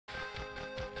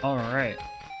Alright,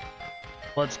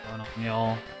 what's going on,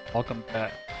 y'all? Welcome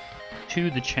back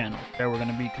to the channel. Today we're going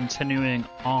to be continuing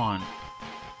on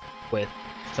with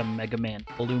some Mega Man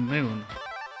Blue Moon.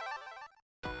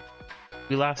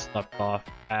 We last left off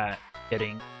at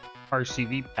getting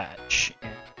RcvPatch,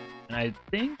 and I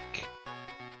think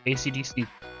ACDC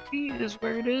 3 is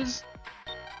where it is.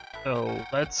 So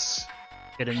let's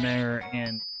get in there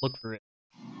and look for it.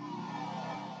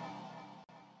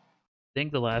 I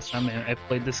think the last time I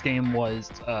played this game was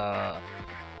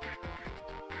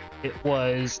it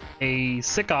was a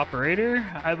sick operator,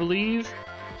 I believe,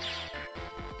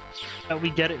 that we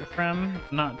get it from.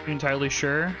 I'm not too entirely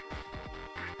sure,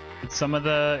 but some of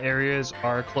the areas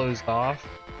are closed off.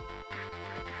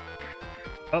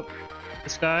 Oh,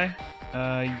 this guy.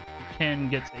 You can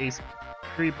get to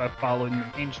AC3 by following the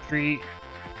main street.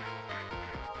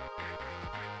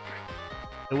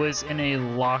 It was in a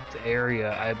locked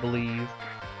area, I believe.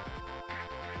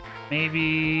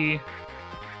 Maybe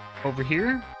over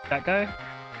here? That guy?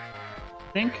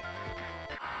 I think?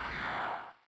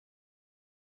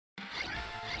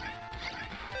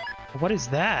 What is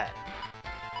that?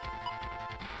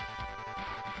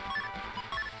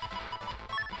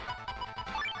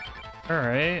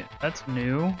 Alright, that's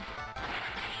new.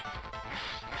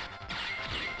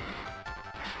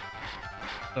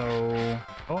 So...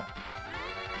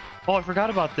 Oh, I forgot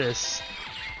about this.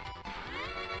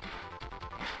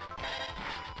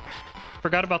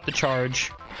 Forgot about the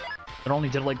charge. It only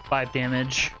did like 5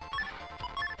 damage.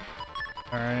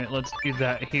 Alright, let's do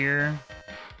that here.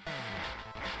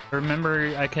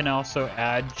 Remember, I can also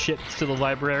add chips to the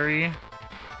library.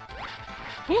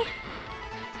 Woo!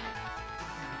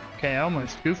 Okay, I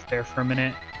almost goofed there for a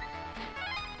minute.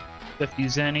 50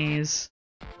 zennies.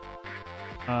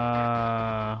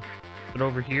 Is it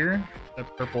over here? The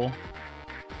purple.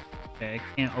 Okay,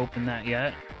 I can't open that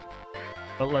yet.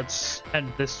 But let's head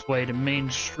this way to Main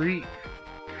Street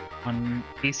on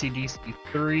ACDC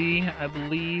 3, I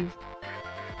believe.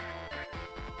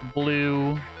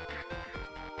 Blue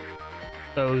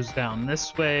goes down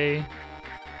this way.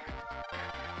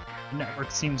 The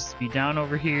network seems to be down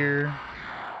over here.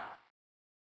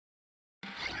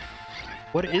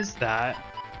 What is that?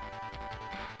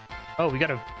 Oh, we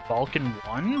got a Vulcan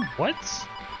 1? What?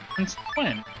 Since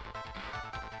when?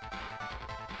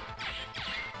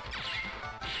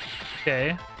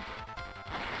 Okay.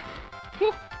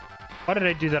 Whew. Why did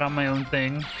I do that on my own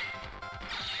thing?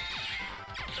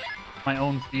 My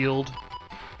own field.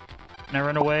 Can I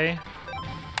run away?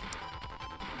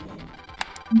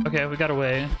 Okay, we got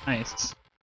away. Nice.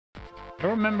 I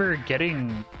don't remember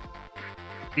getting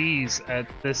these at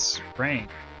this rank.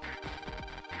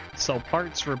 Sell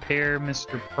parts, repair,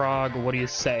 Mr. Prog, what do you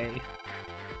say?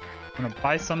 I'm gonna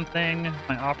buy something.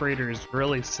 My operator is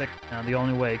really sick now. The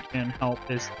only way I can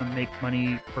help is to make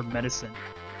money for medicine.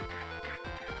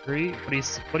 Great.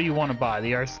 What do you want to buy?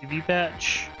 The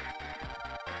RcvPatch?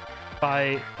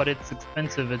 Buy, but it's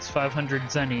expensive. It's 500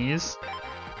 zennies.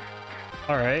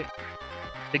 Alright.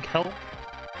 Big help.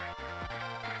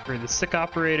 For the sick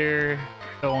operator,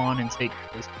 go on and take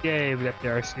this. Yay, we got the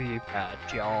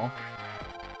RcvPatch, y'all.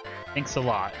 Thanks a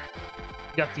lot.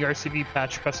 We got the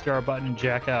RcvPatch, press the R button and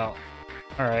jack out.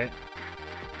 Alright.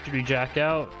 Should we jack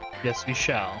out? Yes, we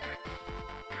shall.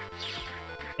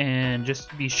 And just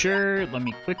to be sure, let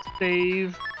me quick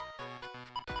save.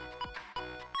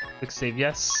 Quick save,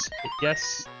 yes. Hit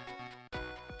yes.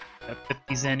 Got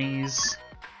 50 zennies.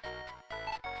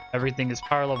 Everything is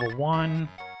power level 1.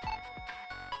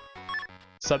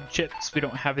 Sub chips, we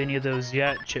don't have any of those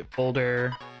yet. Chip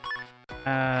folder.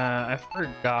 I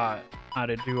forgot how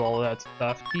to do all of that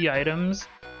stuff. Key items.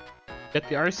 Get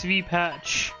the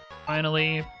RcvPatch,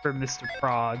 finally, for Mr.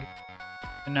 Prog.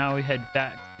 And now we head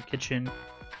back to the kitchen.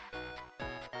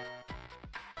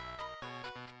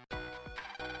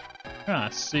 Ah,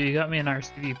 so you got me an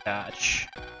RcvPatch.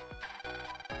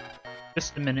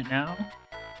 Just a minute now.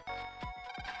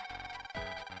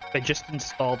 I just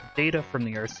installed data from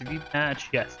the RcvPatch.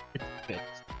 Yes, it's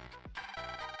fixed.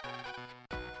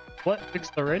 What?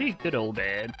 Fixed already? Good old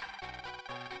dad.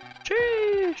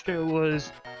 Sheesh, it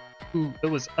was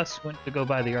us who went to go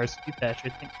buy the RcvPatch. I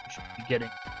think we should be getting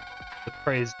the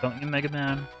praise, don't you, Mega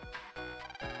Man?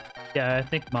 Yeah, I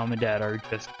think Mom and Dad are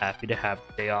just happy to have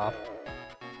the day off.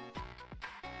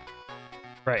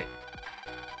 Right.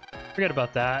 Forget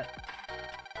about that.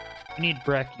 We need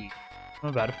brekkie. I'm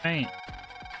about to faint.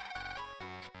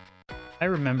 I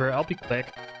remember, I'll be quick.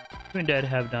 You and Dad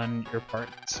have done your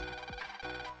parts.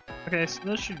 Okay, so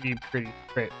this should be pretty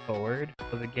straightforward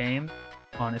for the game,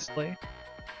 honestly.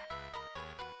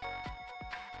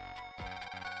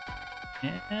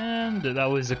 And that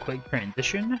was a quick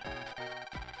transition.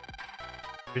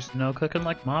 There's no cooking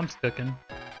like mom's cooking.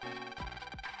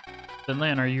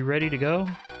 Finland, are you ready to go?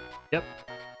 Yep.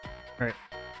 Alright.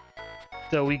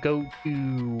 So we go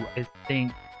to, I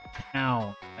think,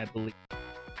 town, I believe.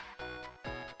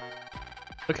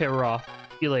 Okay, we're off.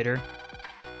 See you later.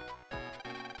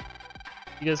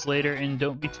 See you guys later, and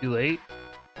don't be too late.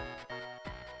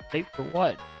 Late for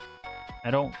what?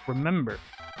 I don't remember.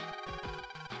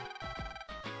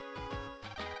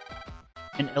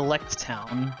 In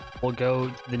ElecTown, we'll go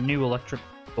to the new electric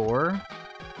store.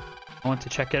 I want to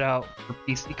check it out for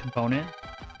PC component.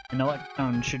 And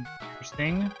ElecTown should be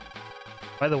interesting.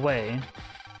 By the way,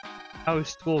 how is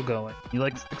school going? You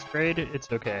like 6th grade?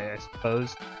 It's okay, I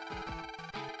suppose.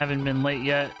 Haven't been late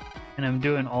yet, and I'm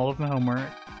doing all of my homework.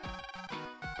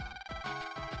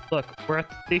 Look, we're at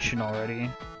the station already.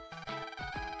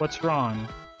 What's wrong?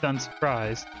 Sound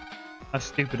surprised. How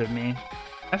stupid of me.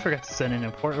 I forgot to send an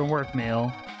important work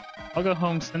mail. I'll go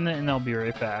home, send it, and I'll be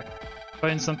right back.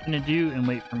 Find something to do and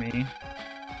wait for me.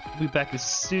 I'll be back as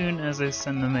soon as I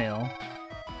send the mail.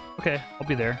 Okay, I'll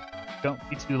be there. Don't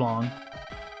be too long.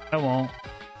 I won't.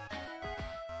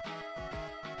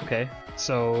 Okay,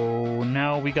 so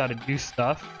now we gotta do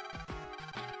stuff.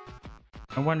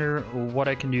 I wonder what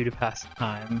I can do to pass the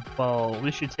time. Well,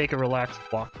 we should take a relaxed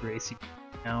walk through ACDC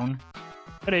Town.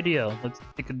 Good idea. Let's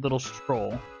take a little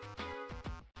stroll.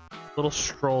 Little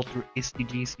stroll through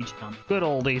ACDC Town. Good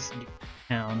old ACDC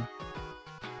Town.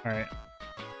 Alright.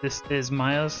 This is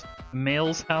Maya's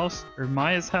house.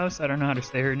 I don't know how to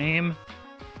say her name.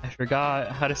 I forgot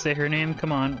how to say her name.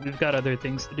 Come on, we've got other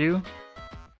things to do.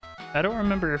 I don't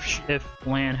remember if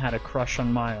Lan had a crush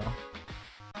on Maya.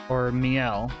 Or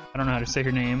Miel. I don't know how to say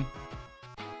her name.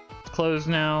 It's closed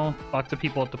now. Talk to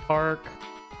people at the park.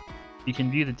 You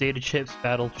can view the data chips,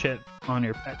 battle chip on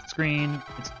your pet screen.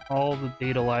 It's all the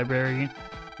data library.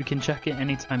 You can check it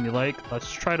anytime you like.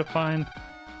 Let's try to find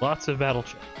lots of battle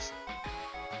chips.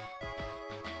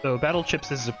 So battle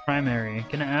chips is a primary.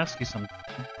 Can I ask you something?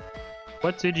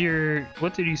 What did you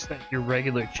set your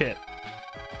regular chip?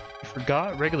 You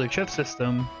forgot regular chip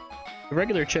system. The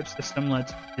regular chip system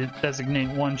lets it designate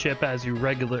one chip as your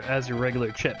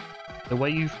regular chip. That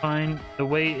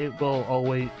way it'll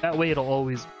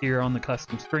always appear on the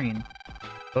custom screen.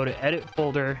 Go to edit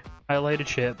folder, highlight a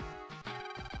chip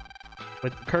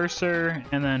with the cursor,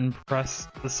 and then press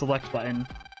the select button.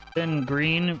 Then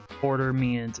green border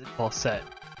means it's all set.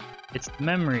 It's the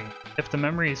memory. If the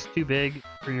memory is too big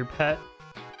for your pet,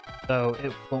 so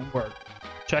it won't work.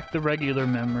 Check the regular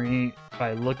memory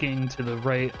by looking to the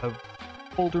right of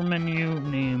the folder menu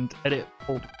named Edit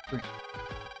Folder Screen.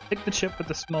 Pick the chip with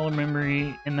the smaller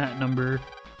memory in that number.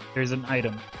 There's an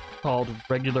item called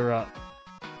Regular Up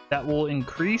that will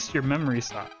increase your memory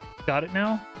size. Got it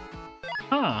now?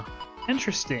 Huh,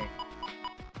 interesting.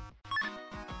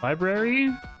 Library?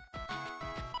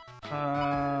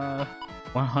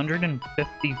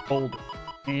 150 folders.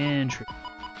 Interesting.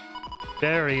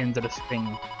 Very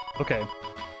interesting. Okay.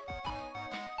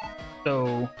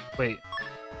 So, wait.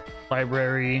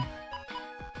 Library.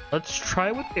 Let's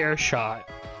try with air shot.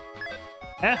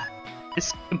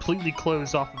 It's completely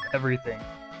closed off of everything.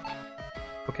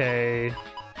 Okay.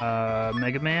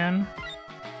 Mega Man.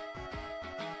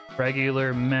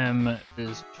 Regular mem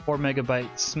is 4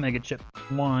 megabytes. Mega chip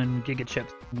 1. Giga chip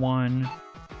 1.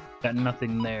 Got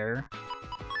nothing there.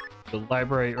 The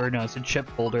library, or no, it's a chip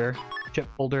folder. Chip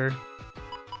folder.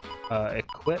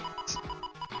 Equipped.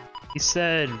 He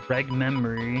said reg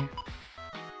memory.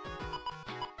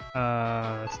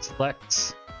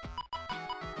 Select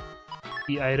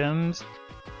the items.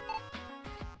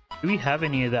 Do we have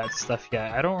any of that stuff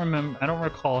yet? I don't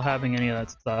recall having any of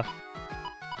that stuff.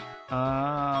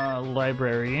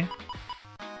 Library.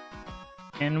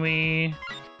 Can we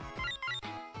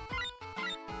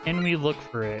look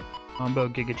for it? Combo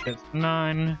Giga Chips,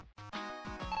 none.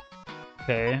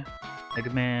 Okay. Mega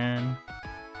Man.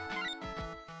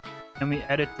 Can we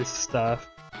edit this stuff?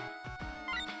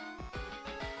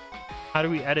 How do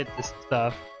we edit this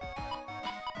stuff?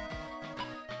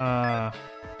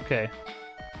 Okay.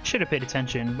 Should have paid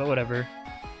attention, but whatever.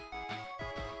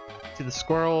 To the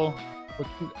squirrel, with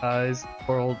 2 eyes, the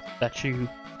squirrel statue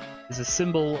is a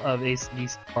symbol of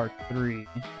ACDC Part 3.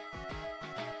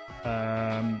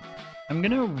 I'm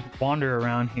gonna wander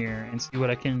around here and see what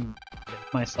I can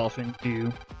get myself into.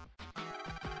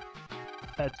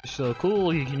 Pets are so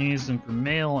cool, you can use them for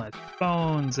mail, as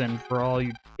phones, and for all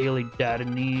your daily data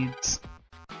needs.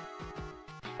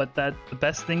 But the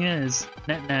best thing is,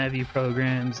 NetNavi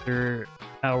programs are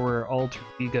our alter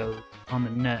ego on the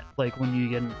net. Like when you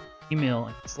get an email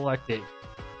and select it,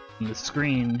 on the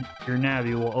screen, your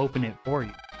Navi will open it for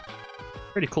you.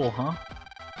 Pretty cool, huh?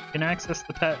 You can access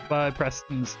the pet by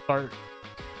pressing start.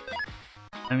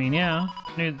 I mean, yeah,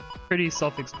 pretty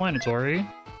self-explanatory.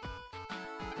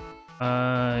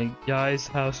 Yai's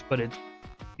house, but it's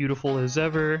beautiful as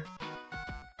ever.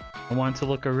 I want to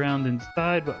look around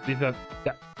inside, but we've got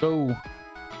to go.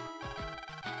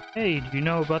 Hey, do you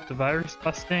know about the virus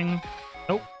busting?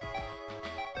 Nope.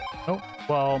 Nope.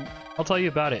 Well, I'll tell you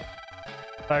about it.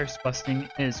 Virus busting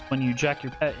is when you jack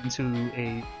your pet into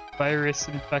a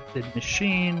virus-infected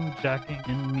machine. Jacking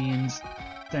in means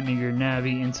sending your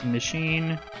Navi into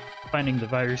machine, finding the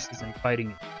viruses and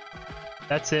fighting it.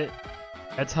 That's it.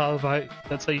 That's how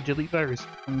you delete viruses.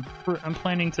 I'm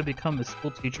planning to become a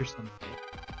school teacher someday.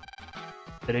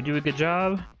 Did I do a good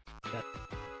job? Yeah.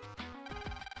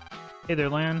 Hey there,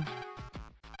 Lan.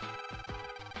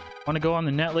 Want to go on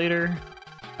the net later?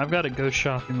 I've got to go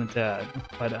shopping with Dad,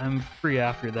 but I'm free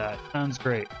after that. Sounds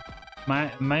great.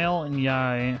 Mail and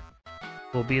Yai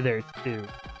will be there too.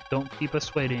 Don't keep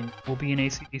us waiting. We'll be in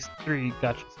ACDC 3.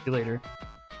 Gotcha. See you later.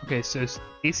 Okay, so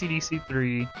ACDC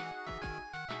 3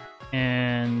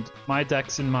 and my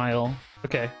Dex and Mile.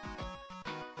 Okay.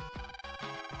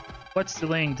 What's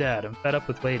delaying Dad? I'm fed up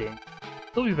with waiting.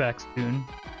 He'll be back soon.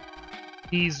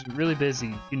 He's really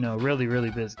busy. You know, really,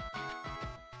 really busy.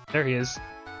 There he is.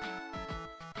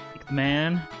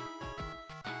 Man.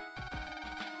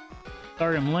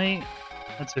 Sorry I'm late.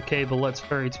 That's okay, but let's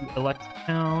hurry to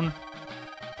ElecTown.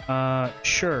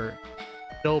 Sure.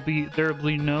 There'll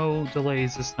be no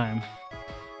delays this time.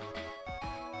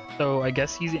 So I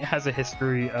guess he has a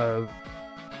history of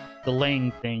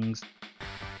delaying things.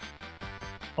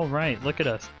 Alright, look at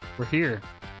us. We're here.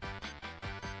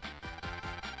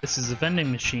 This is a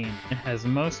vending machine. It has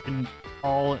most in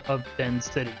all of Den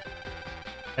City.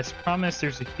 As promised,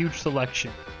 there's a huge selection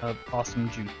of awesome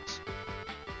juice.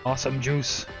 Awesome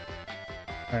juice.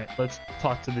 Alright, let's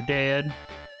talk to the dad.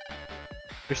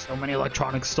 There's so many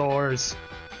electronic stores.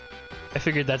 I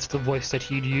figured that's the voice that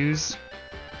he'd use.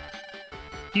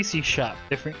 PC shop.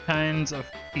 Different kinds of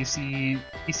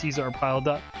PCs are piled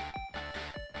up.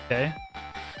 Okay.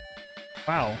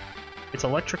 Wow. It's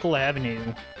Electrical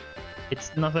Avenue.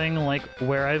 It's nothing like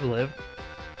where I've lived.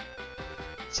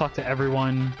 Let's talk to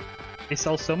everyone. They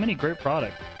sell so many great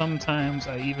products. Sometimes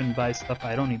I even buy stuff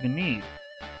I don't even need.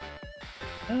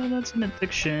 Oh, that's an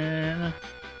addiction.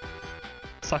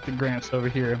 Let's talk to Gramps over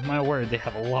here. My word, they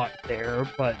have a lot there,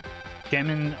 but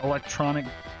jamming electric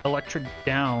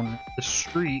down the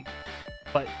street.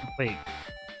 But wait,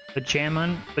 the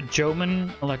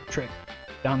Joman electric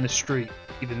down the street.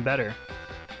 Even better.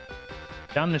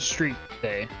 Down the street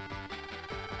day.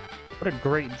 What a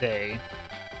great day.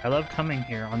 I love coming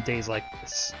here on days like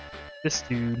this. This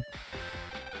dude.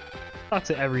 Talk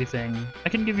to everything. I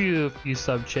can give you a few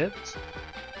sub-chips.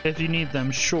 If you need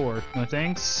them, sure. No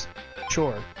thanks?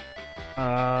 Sure.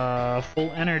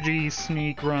 Full energy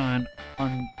sneak run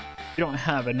on... You don't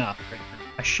have enough right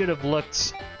now. I should have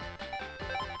looked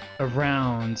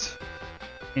around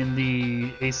in the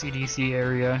ACDC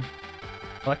area.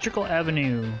 Electrical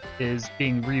Avenue is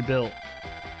being rebuilt.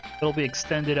 It'll be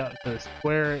extended out to the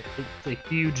square. It's a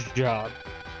huge job.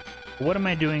 What am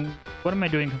I doing? What am I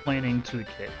doing complaining to a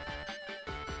kid?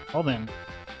 Well then.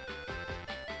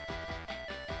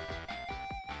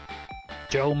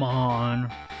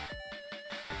 Jomon.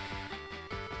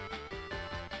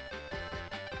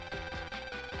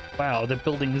 Wow, the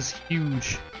building is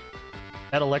huge.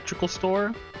 That electrical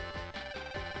store?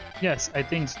 Yes, I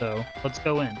think so. Let's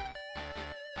go in.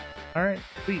 Alright,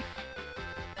 sweet.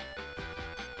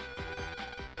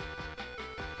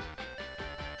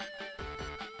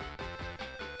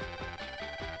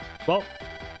 Well,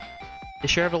 they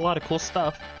sure have a lot of cool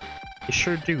stuff. They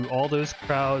sure do. All those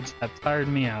crowds have tired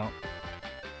me out.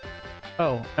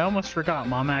 Oh, I almost forgot.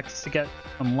 Mom asked to get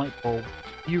some light bulbs.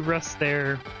 You rest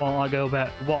there while I go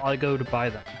to buy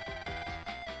them.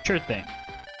 Sure thing.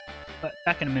 But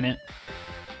back in a minute.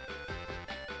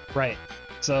 Right.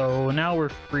 So now we're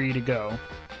free to go.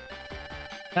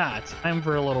 It's time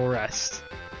for a little rest.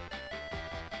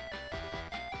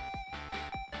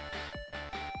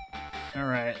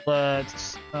 Alright,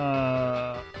 let's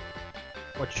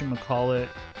whatchamacallit.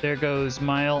 There goes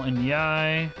Mile and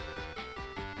Yai.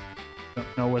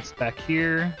 Don't know what's back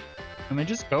here. Can I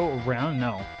just go around?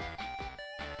 No.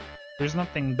 There's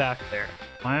nothing back there.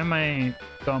 Why am I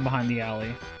going behind the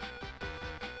alley?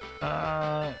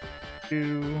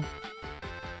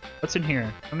 What's in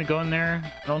here? Can we go in there?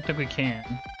 I don't think we can.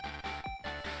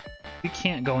 We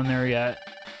can't go in there yet.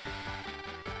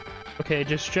 Okay,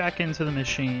 just jack into the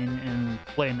machine and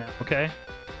play now, okay?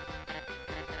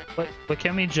 What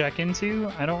can we jack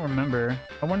into? I don't remember.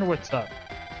 I wonder what's up.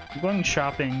 I'm going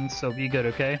shopping, so be good,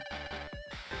 okay?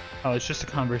 Oh, it's just a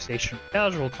conversation.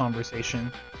 Casual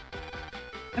conversation.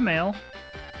 Hi, mail.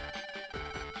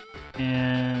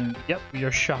 And, yep, we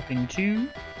are shopping too.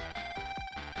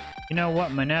 You know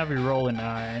what? My Navi Roll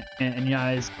and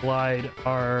Yai's Glide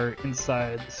are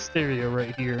inside the stereo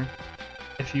right here.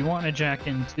 If you want to jack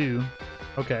in too,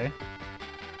 okay.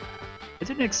 I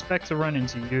didn't expect to run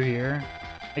into you here.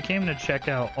 I came to check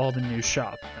out all the new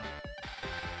shops.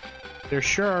 There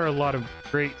sure are a lot of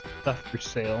great stuff for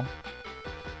sale.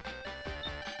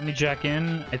 Let me jack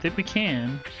in. I think we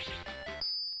can.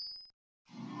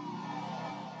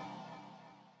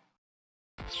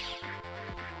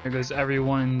 There goes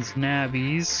everyone's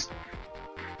nabbies.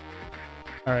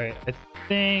 Alright, I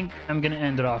think I'm gonna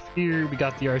end it off here. We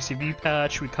got the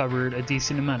RcvPatch. We covered a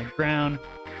decent amount of ground.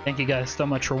 Thank you guys so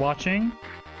much for watching.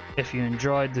 If you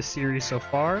enjoyed the series so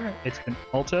far, it's been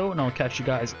Alto, and I'll catch you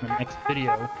guys in the next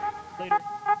video. Later.